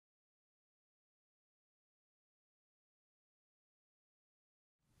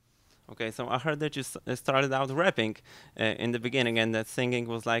Okay, so I heard that you started out rapping in the beginning, and that singing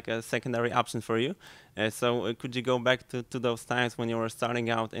was like a secondary option for you. So could you go back to those times when you were starting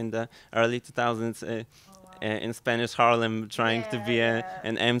out in the early 2000s in Spanish Harlem, trying to be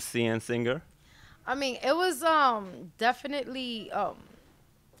an MC and singer? I mean, it was definitely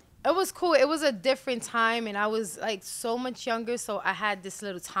it was cool. It was a different time, and I was like so much younger, so I had this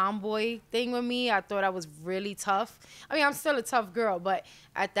little tomboy thing with me. I thought I was really tough. I mean, I'm still a tough girl, but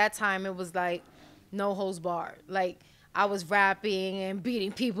at that time, it was like no holds barred. Like I was rapping and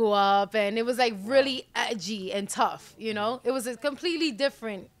beating people up, and it was like really edgy and tough. You know, it was a completely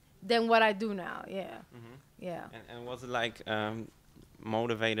different than what I do now. Yeah, yeah. And was it like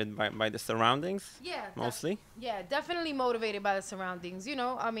motivated by the surroundings? Yeah, mostly. Yeah, definitely motivated by the surroundings. You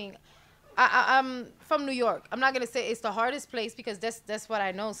know, I mean, I'm from New York. I'm not gonna say it's the hardest place because that's what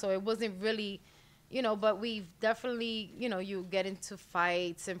I know. So it wasn't really, you know, but we've definitely, you know, you get into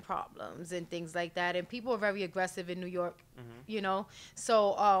fights and problems and things like that. And people are very aggressive in New York, you know.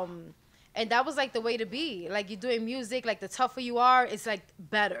 So and that was like the way to be. Like you're doing music, like the tougher you are, it's like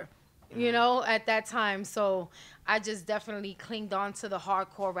better. You know, at that time. So I just definitely clinged on to the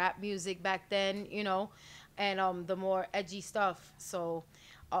hardcore rap music back then, you know, and the more edgy stuff. So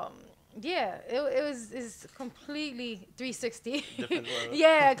yeah, it's completely 360. Different world.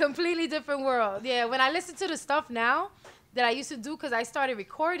 Yeah, completely different world. Yeah, when I listen to the stuff now that I used to do, because I started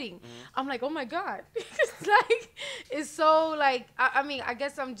recording, I'm like, oh my God. It's like, it's so like, I mean, I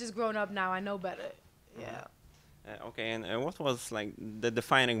guess I'm just grown up now. I know better. Yeah. Okay, and what was like the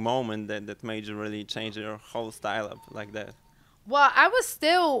defining moment that made you really change your whole style up like that? Well, I was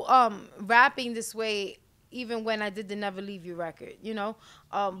still rapping this way even when I did the Never Leave You record, you know.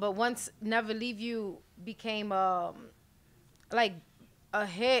 But once Never Leave You became like a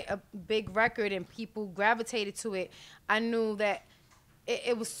hit, a big record, and people gravitated to it, I knew that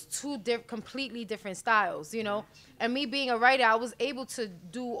it was two completely different styles, you know. And me being a writer, I was able to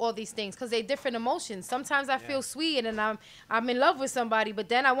do all these things because they're different emotions. Sometimes I feel sweet and I'm in love with somebody, but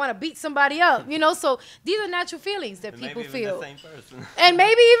then I want to beat somebody up, you know. So these are natural feelings that people feel. Maybe even the same person. And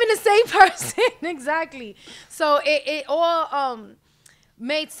maybe even the same person, exactly. So it all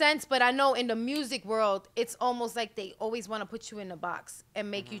made sense, but I know in the music world, it's almost like they always want to put you in a box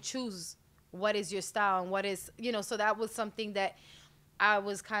and make you choose what is your style and what is, you know. So that was something that I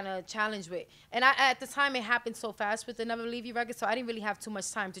was kind of challenged with. And at the time, it happened so fast with the Never Leave You record, so I didn't really have too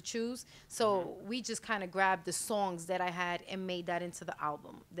much time to choose. So we just kind of grabbed the songs that I had and made that into the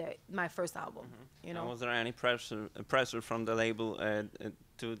album, my first album, you know. And was there any pressure from the label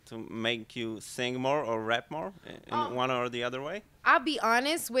to make you sing more or rap more in one or the other way? I'll be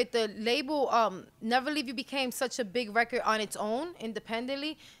honest, with the label, Never Leave You became such a big record on its own,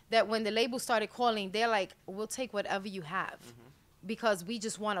 independently, that when the label started calling, they're like, we'll take whatever you have. Because we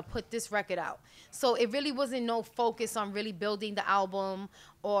just want to put this record out. So it really wasn't no focus on really building the album,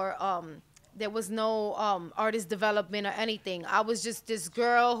 or there was no artist development or anything. I was just this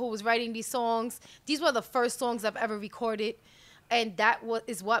girl who was writing these songs. These were the first songs I've ever recorded, and that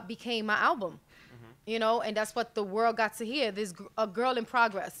is what became my album. You know, and that's what the world got to hear. This a girl in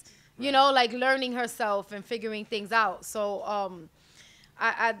progress, you know, like learning herself and figuring things out. So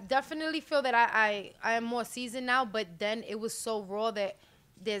I definitely feel that I am more seasoned now, but then it was so raw that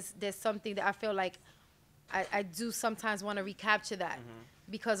there's something that I feel like I do sometimes want to recapture that,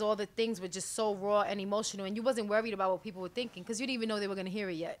 because all the things were just so raw and emotional, and you wasn't worried about what people were thinking because you didn't even know they were going to hear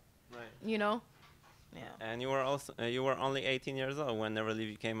it yet. Right. You know? Yeah. And you were only 18 years old when Never Leave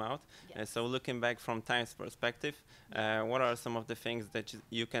You came out. Yes. So looking back from time's perspective, what are some of the things that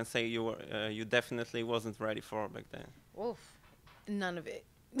you can say you definitely wasn't ready for back then? Oof. None of it.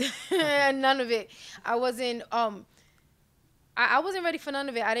 None of it. I wasn't I wasn't ready for none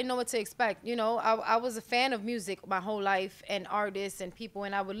of it. I didn't know what to expect. You know, I was a fan of music my whole life and artists and people,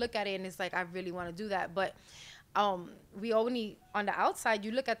 and I would look at it and it's like, I really want to do that. But we only, on the outside,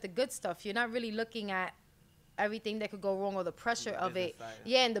 you look at the good stuff. You're not really looking at everything that could go wrong or the pressure of it.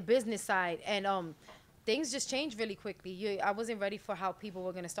 Yeah, and the business side. And things just changed really quickly. I wasn't ready for how people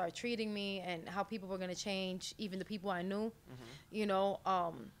were going to start treating me and how people were going to change, even the people I knew. You know,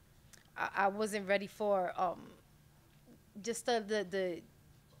 I wasn't ready for just the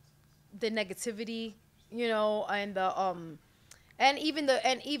negativity, you know, and even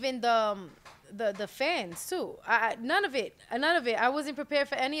the fans too. None of it. I wasn't prepared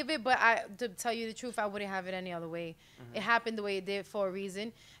for any of it. But to tell you the truth, I wouldn't have it any other way. It happened the way it did for a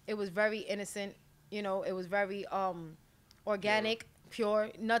reason. It was very innocent. You know, it was very organic, pure.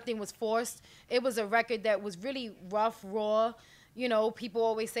 Nothing was forced. It was a record that was really rough, raw. You know, people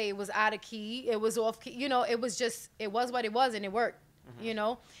always say it was out of key. It was off key. You know, it was just, it was what it was, and it worked. you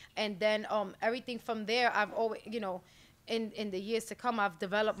know. And then everything from there, I've always, you know, in the years to come, I've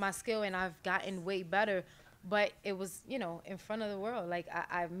developed my skill and I've gotten way better. But it was, you know, in front of the world. Like,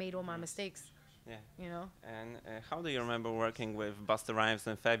 I've made all my mistakes. Yeah. You know. And how do you remember working with Busta Rhymes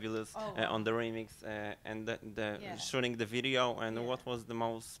and Fabulous on the remix and the shooting the video? And what was the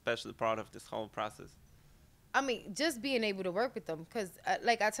most special part of this whole process? I mean, just being able to work with them, because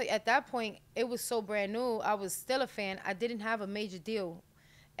like I tell you, at that point, it was so brand new. I was still a fan. I didn't have a major deal,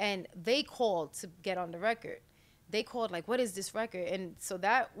 and they called to get on the record. They called like, "What is this record?" And so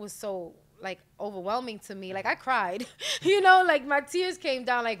that was so like overwhelming to me. Like, I cried, you know, like my tears came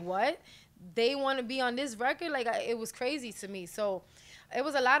down. Like, what? They want to be on this record? Like, it was crazy to me. So it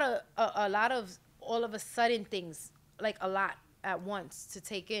was a lot of all of a sudden things, like a lot at once to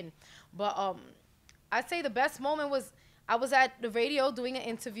take in. But I'd say the best moment was I was at the radio doing an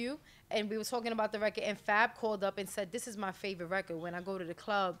interview, and we were talking about the record, and Fab called up and said, "This is my favorite record. When I go to the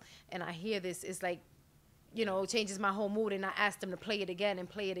club and I hear this, it's like, you know, it changes my whole mood." And I asked him to play it again and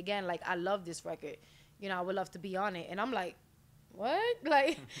play it again. Like, I love this record. You know, I would love to be on it. And I'm like, what?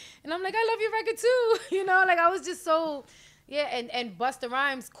 Like, and I'm like, I love your record too. You know, like, I was just so, yeah. And Busta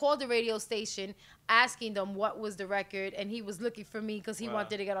Rhymes called the radio station asking them what was the record, and he was looking for me because he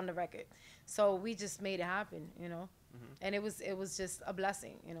wanted to get on the record. So we just made it happen, you know. And it was just a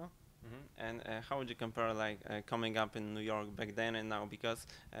blessing, you know. And how would you compare, like, coming up in New York back then and now? Because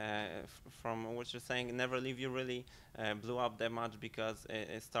from what you're saying, Never Leave You really blew up that much because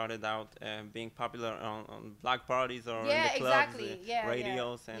it started out being popular on black parties or in the clubs,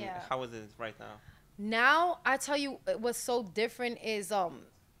 radios. And how is it right now? Now, I tell you, what's so different is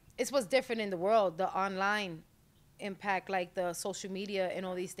it's what's different in the world, the online impact, like the social media and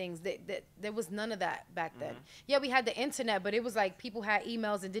all these things. There was none of that back then. Yeah, we had the internet, but it was like people had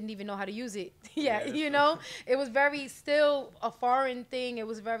emails and didn't even know how to use it. You know, it was very still a foreign thing. It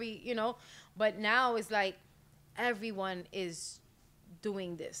was very, you know, but now it's like everyone is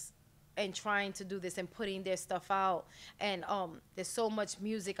doing this and trying to do this and putting their stuff out. And there's so much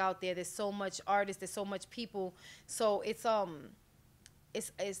music out there. There's so much artists. There's so much people. So it's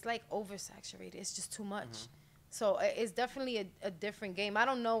like oversaturated. It's just too much. So it's definitely a different game. I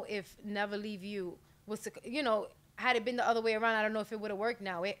don't know if Never Leave You was, you know, had it been the other way around, I don't know if it would have worked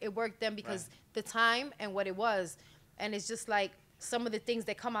now. It worked then because the time and what it was. And it's just like some of the things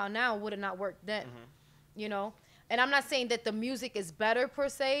that come out now would have not worked then, you know. And I'm not saying that the music is better per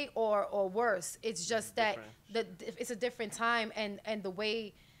se or worse. It's just that it's a different time, and the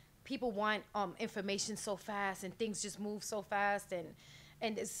way people want information so fast, and things just move so fast, and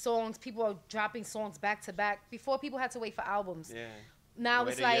it's songs, people are dropping songs back to back. Before, people had to wait for albums. Now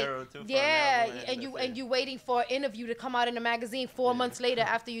it's like, and you waiting for an interview to come out in a magazine 4 months later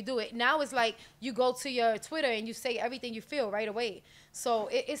after you do it. Now it's like you go to your Twitter and you say everything you feel right away. So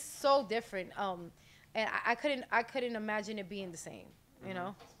it's so different. And I couldn't imagine it being the same. You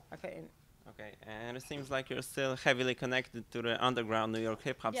know, I couldn't. Okay, and it seems like you're still heavily connected to the underground New York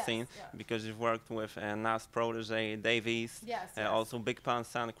hip-hop scene because you've worked with Nas protege, Dave Eastem, also Big Pun's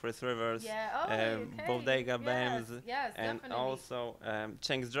son, Chrisem Riversem, Bodegą Bamzem, and also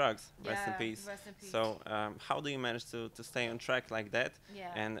Chinx Drugz, rest in peace. So how do you manage to stay on track like that?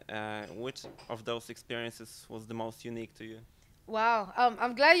 And which of those experiences was the most unique to you? Wow,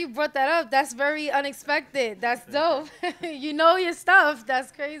 I'm glad you brought that up. That's very unexpected. That's dope. You know your stuff.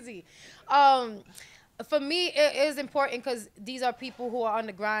 That's crazy. For me, it is important because these are people who are on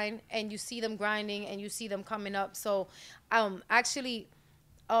the grind, and you see them grinding, and you see them coming up. So, actually,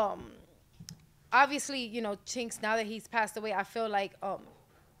 obviously, you know, Chinx, now that he's passed away, I feel like,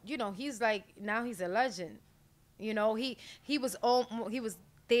 you know, he's like, now he's a legend. You know, he was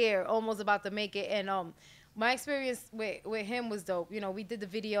there, almost about to make it, and my experience with him was dope. You know, we did the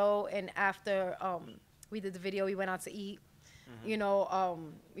video, and after we did the video, we went out to eat. You know,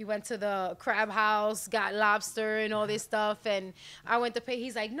 we went to the crab house, got lobster and all this stuff, and I went to pay.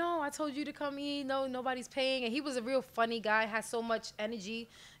 He's like, "No, I told you to come eat. No, nobody's paying." And he was a real funny guy, has so much energy.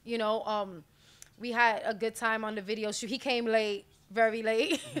 You know, we had a good time on the video shoot. He came late, very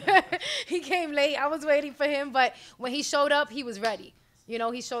late. He came late. I was waiting for him, but when he showed up, he was ready. You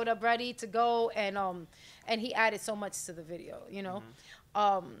know, he showed up ready to go, and he added so much to the video, you know.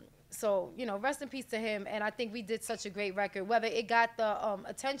 So, you know, rest in peace to him. And I think we did such a great record. Whether it got the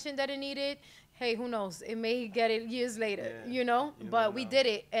attention that it needed, hey, who knows? It may get it years later, you know. But we did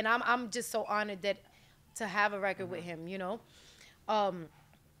it, and I'm just so honored that to have a record with him, you know.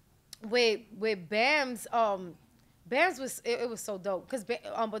 With Bams, Bams was it was so dope because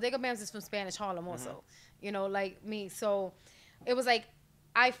Bodegą Bamzem is from Spanish Harlem also, you know, like me. So it was like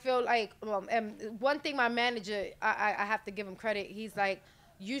I feel like, and one thing my manager, I have to give him credit. He's like,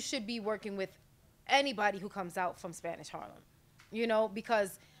 you should be working with anybody who comes out from Spanish Harlem, you know,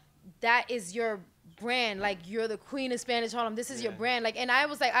 because that is your brand. Like, you're the queen of Spanish Harlem. This is your brand. Like, and I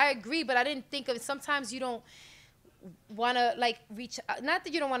was like, I agree, but I didn't think of it. Sometimes you don't want to like reach, not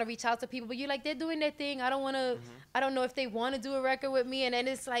that you don't want to reach out to people, but you're like, they're doing their thing. I don't want to, I don't know if they want to do a record with me. And then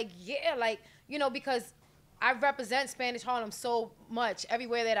it's like, yeah, like, you know, because I represent Spanish Harlem so much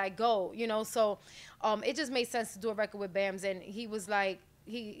everywhere that I go, you know. So it just made sense to do a record with Bams. And he was like,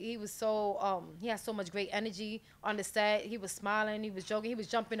 he was so, he had so much great energy on the set. He was smiling, he was joking, he was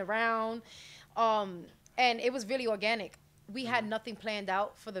jumping around. And it was really organic. We had nothing planned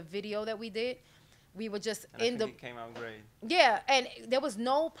out for the video that we did. We were just and I think it came out great. Yeah, and there was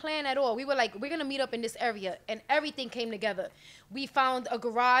no plan at all. We were like, we're going to meet up in this area, and everything came together. We found a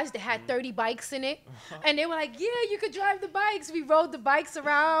garage that had 30 bikes in it, and they were like, yeah, you could drive the bikes. We rode the bikes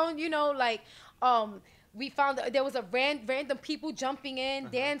around, you know, like, we found there was a random people jumping in,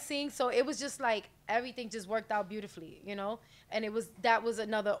 dancing. So it was just like, everything just worked out beautifully, you know, and that was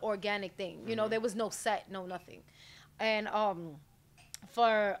another organic thing. You know, there was no set, no nothing. And,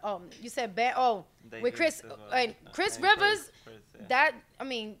 for you said with Chris and Chris Rivers, that I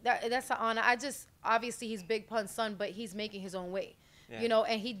mean that's an honor. Obviously he's Big Pun's son, but he's making his own way, you know,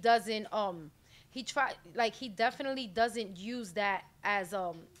 and he doesn't he definitely doesn't use that as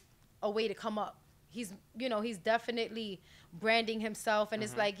a way to come up. He's definitely branding himself, and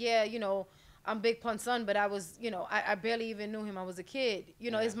it's like, yeah, you know, I'm Big Pun's son, but I was, you know, I barely even knew him. I was a kid,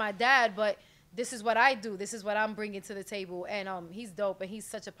 you know, it's my dad, but this is what I do. This is what I'm bringing to the table. And he's dope, and he's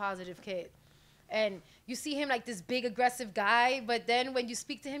such a positive kid. And you see him like this big, aggressive guy, but then when you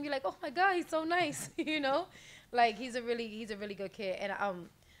speak to him, you're like, oh, my God, he's so nice, you know? Like, he's a really good kid. And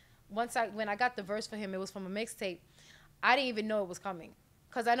when I got the verse for him, it was from a mixtape. I didn't even know it was coming.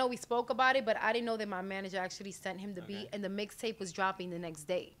 Because I know we spoke about it, but I didn't know that my manager actually sent him the beat, and the mixtape was dropping the next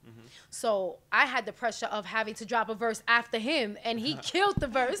day. So I had the pressure of having to drop a verse after him, and he killed the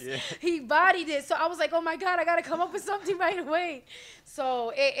verse. He bodied it. So I was like, oh, my God, I got to come up with something right away.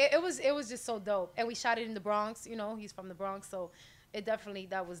 So it was just so dope. And we shot it in the Bronx. You know, he's from the Bronx, so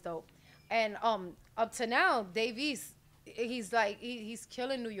that was dope. And up to now, Dave East, he's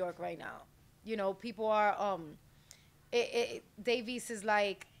killing New York right now. You know, people are... Dave East is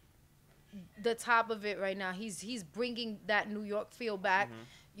like the top of it right now. He's bringing that New York feel back.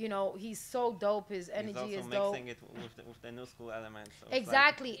 You know, he's so dope. His energy is dope. He's also mixing it with the new school elements. So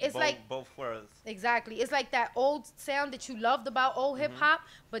exactly. It's like both worlds. Exactly. It's like that old sound that you loved about old hip hop,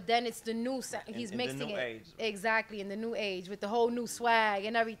 but then it's the new sound. He's mixing the new it. Age. Exactly, in the new age with the whole new swag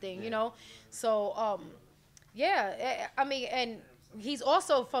and everything. You know, so yeah. I mean, and he's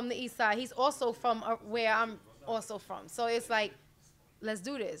also from the East Side. He's also from where I'm also from. So it's like, let's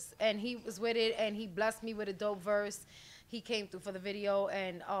do this. And he was with it, and he blessed me with a dope verse. He came through for the video,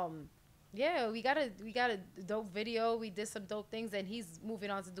 and yeah, we got a dope video. We did some dope things, and he's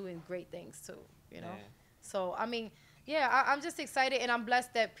moving on to doing great things too, you know. So I mean, yeah, I'm just excited, and I'm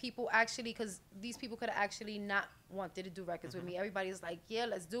blessed that people actually, because these people could have actually not wanted to do records with me. Everybody's like, yeah,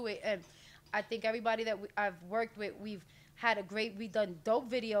 let's do it. And I think everybody that I've worked with, we've done dope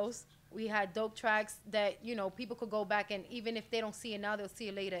videos. We had dope tracks that, you know, people could go back, and even if they don't see it now, they'll see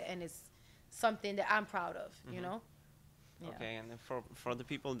it later, and it's something that I'm proud of, you know? Yeah. Okay, and for the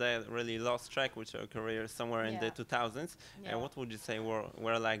people that really lost track with your career somewhere in the 2000s, what would you say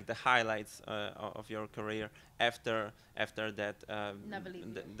were like the highlights of your career after that?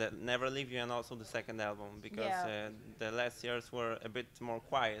 Never Leave You, and also the second album, because the last years were a bit more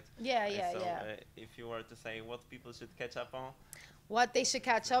quiet. If you were to say what people should catch up on. What they should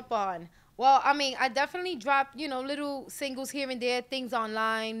catch up on. Well, I mean, I definitely dropped, you know, little singles here and there, things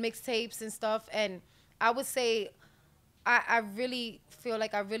online, mixtapes and stuff. And I would say I really feel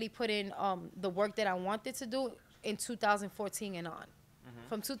like I really put in the work that I wanted to do in 2014 and on.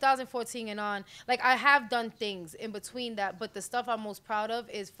 From 2014 and on, like, I have done things in between that, but the stuff I'm most proud of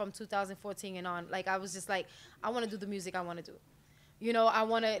is from 2014 and on. Like, I was just like, I want to do the music I want to do. You know, I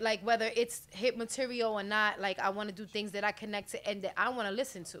want to, like, whether it's hit material or not, like, I want to do things that I connect to and that I want to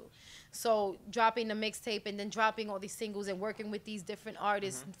listen to. So dropping the mixtape and then dropping all these singles and working with these different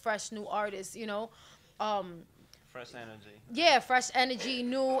artists, fresh new artists, you know. Fresh energy. Yeah, fresh energy,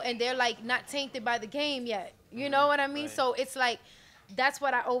 new, and they're, like, not tainted by the game yet. You know what I mean? Right. So it's like, that's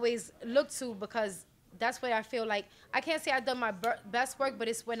what I always look to, because that's where I feel like, I can't say I've done my best work, but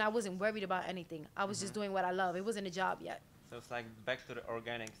it's when I wasn't worried about anything. I was just doing what I love. It wasn't a job yet. So it's like back to the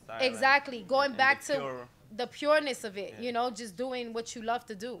organic style. Exactly. Going back to the pureness of it, you know, just doing what you love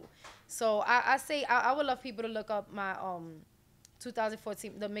to do. So I say I would love people to look up my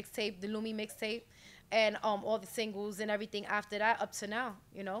 2014, the mixtape, the Lumi mixtape, and all the singles and everything after that up to now,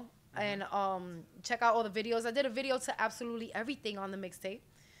 you know. And check out all the videos. I did a video to absolutely everything on the mixtape.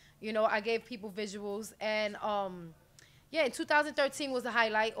 You know, I gave people visuals. And yeah, in 2013 was the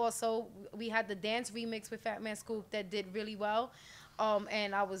highlight. Also, we had the dance remix with Fatman Scoop that did really well.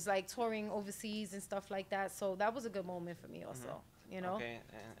 And I was like touring overseas and stuff like that. So that was a good moment for me also. You know? Okay,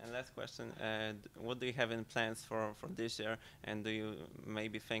 and last question, what do you have in plans for this year, and do you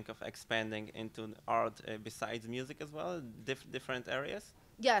maybe think of expanding into art besides music as well, different areas?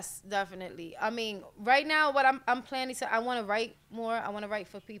 Yes, definitely. I mean, right now, what I'm planning to, I want to write more. I want to write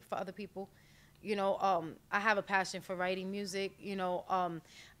for other people. You know, I have a passion for writing music. You know,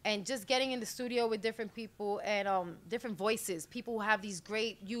 and just getting in the studio with different people and different voices. People who have these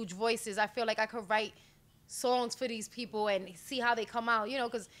great, huge voices. I feel like I could write songs for these people and see how they come out. You know,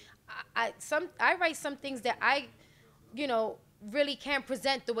 because I write some things that I, you know, really can't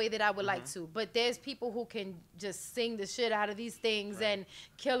present the way that I would like to, but there's people who can just sing the shit out of these things and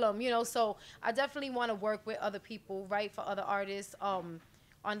kill them, you know. So I definitely want to work with other people, write for other artists, on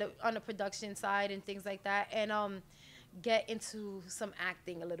the production side and things like that, and get into some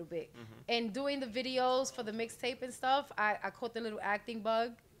acting a little bit. And doing the videos for the mixtape and stuff, I caught the little acting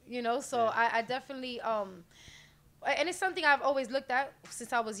bug, you know. So I definitely and it's something I've always looked at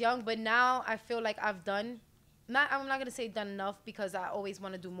since I was young, but now I feel like I've done. I'm not gonna say done enough, because I always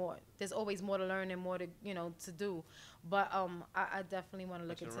want to do more. There's always more to learn and more to, you know, to do. But I definitely want to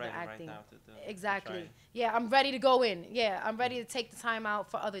look into the acting. Right now to exactly. Yeah, I'm ready to go in. Yeah, I'm ready to take the time out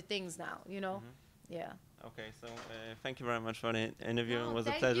for other things now. You know. Yeah. Okay, so thank you very much for the interview. No, it was a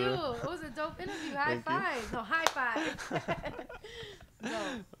thank pleasure. You. It was a dope interview. High five. No, high five. No.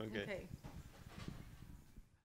 Okay. Okay.